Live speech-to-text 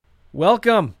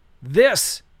Welcome.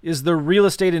 This is the Real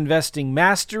Estate Investing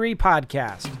Mastery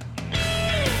Podcast.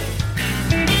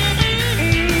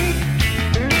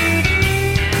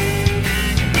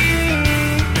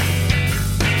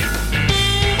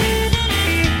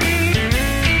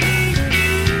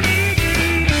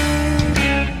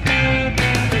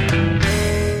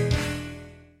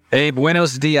 Hey,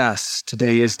 buenos dias.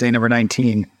 Today is day number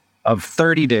 19 of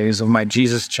 30 days of my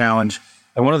Jesus Challenge.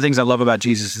 And one of the things I love about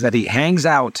Jesus is that he hangs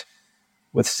out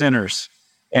with sinners.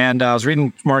 And I was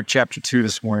reading Mark chapter 2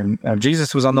 this morning.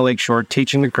 Jesus was on the lakeshore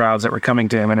teaching the crowds that were coming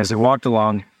to him. And as he walked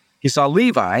along, he saw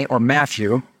Levi, or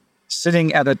Matthew,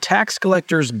 sitting at a tax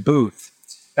collector's booth.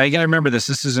 Now, you got to remember this.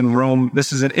 This is in Rome.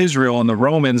 This is in Israel, and the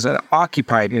Romans that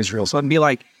occupied Israel. So it'd be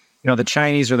like, the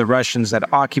Chinese or the Russians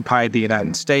that occupied the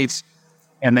United States,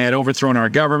 and they had overthrown our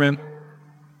government,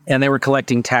 and they were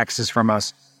collecting taxes from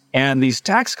us. And these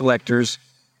tax collectors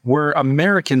were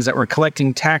Americans that were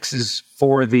collecting taxes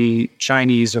for the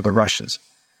Chinese or the Russians.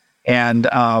 And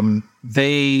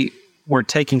they were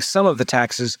taking some of the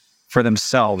taxes for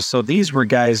themselves. So these were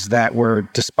guys that were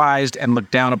despised and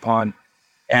looked down upon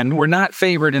and were not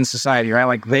favored in society, right?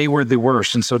 Like they were the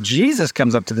worst. And so Jesus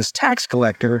comes up to this tax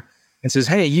collector and says,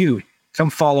 hey, you,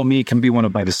 come follow me, come be one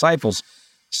of my disciples.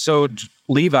 So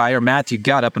Levi, or Matthew,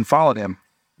 got up and followed him.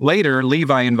 Later,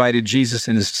 Levi invited Jesus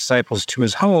and his disciples to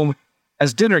his home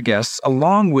as dinner guests,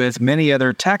 along with many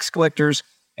other tax collectors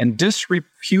and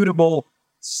disreputable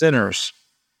sinners.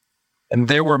 And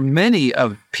there were many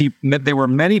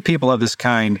people of this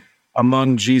kind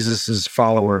among Jesus's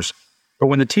followers. But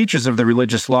when the teachers of the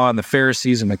religious law and the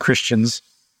Pharisees and the Christians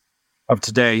of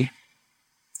today,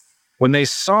 when they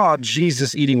saw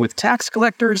Jesus eating with tax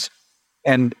collectors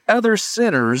and other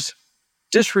sinners,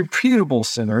 disreputable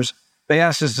sinners, they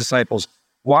asked his disciples,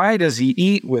 why does he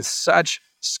eat with such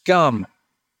scum?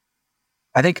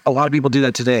 I think a lot of people do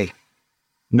that today.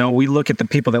 No, we look at the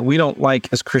people that we don't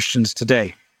like as Christians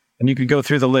today. And you could go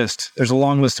through the list. There's a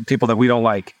long list of people that we don't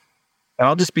like. And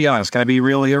I'll just be honest. Can I be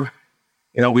real here?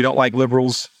 We don't like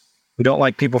liberals. We don't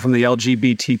like people from the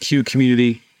LGBTQ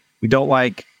community. We don't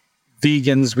like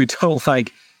vegans. We don't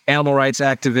like animal rights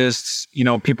activists,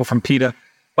 people from PETA.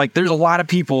 Like there's a lot of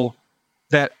people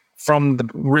that from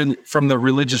the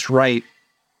religious right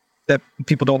that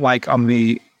people don't like on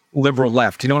the liberal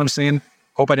left. You know what I'm saying?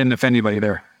 Hope I didn't offend anybody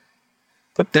there.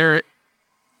 But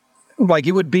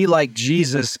it would be like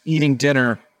Jesus eating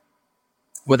dinner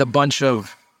with a bunch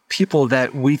of people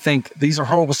that we think these are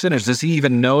horrible sinners. Does he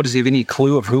even know? Does he have any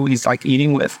clue of who he's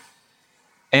eating with?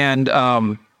 And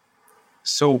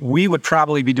so we would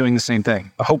probably be doing the same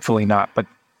thing. Hopefully not. But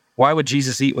why would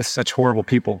Jesus eat with such horrible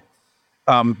people?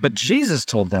 But Jesus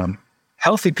told them,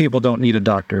 healthy people don't need a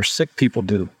doctor. Sick people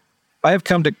do. I have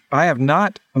come to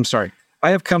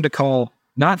call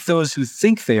not those who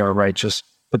think they are righteous,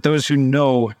 but those who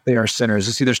know they are sinners.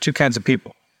 You see, there's two kinds of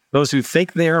people. Those who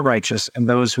think they are righteous and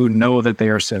those who know that they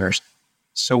are sinners.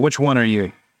 So which one are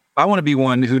you? I want to be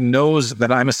one who knows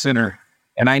that I'm a sinner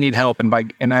and I need help and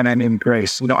I need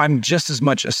grace. I'm just as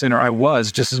much a sinner. I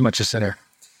was just as much a sinner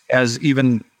as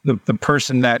even the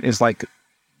person that is like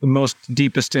the most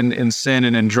deepest in sin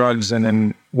and in drugs and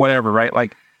in whatever, right?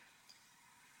 Like,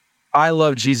 I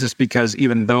love Jesus because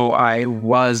even though I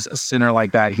was a sinner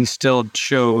like that, he still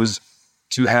chose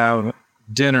to have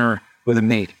dinner with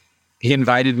me. He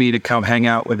invited me to come hang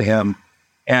out with him.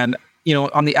 And,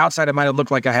 on the outside, it might have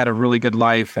looked like I had a really good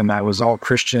life and I was all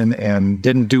Christian and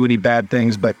didn't do any bad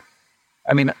things. But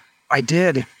I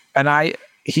did. And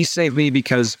he saved me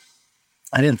because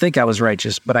I didn't think I was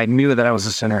righteous, but I knew that I was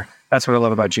a sinner. That's what I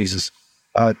love about Jesus.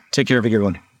 Take care of a good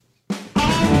one.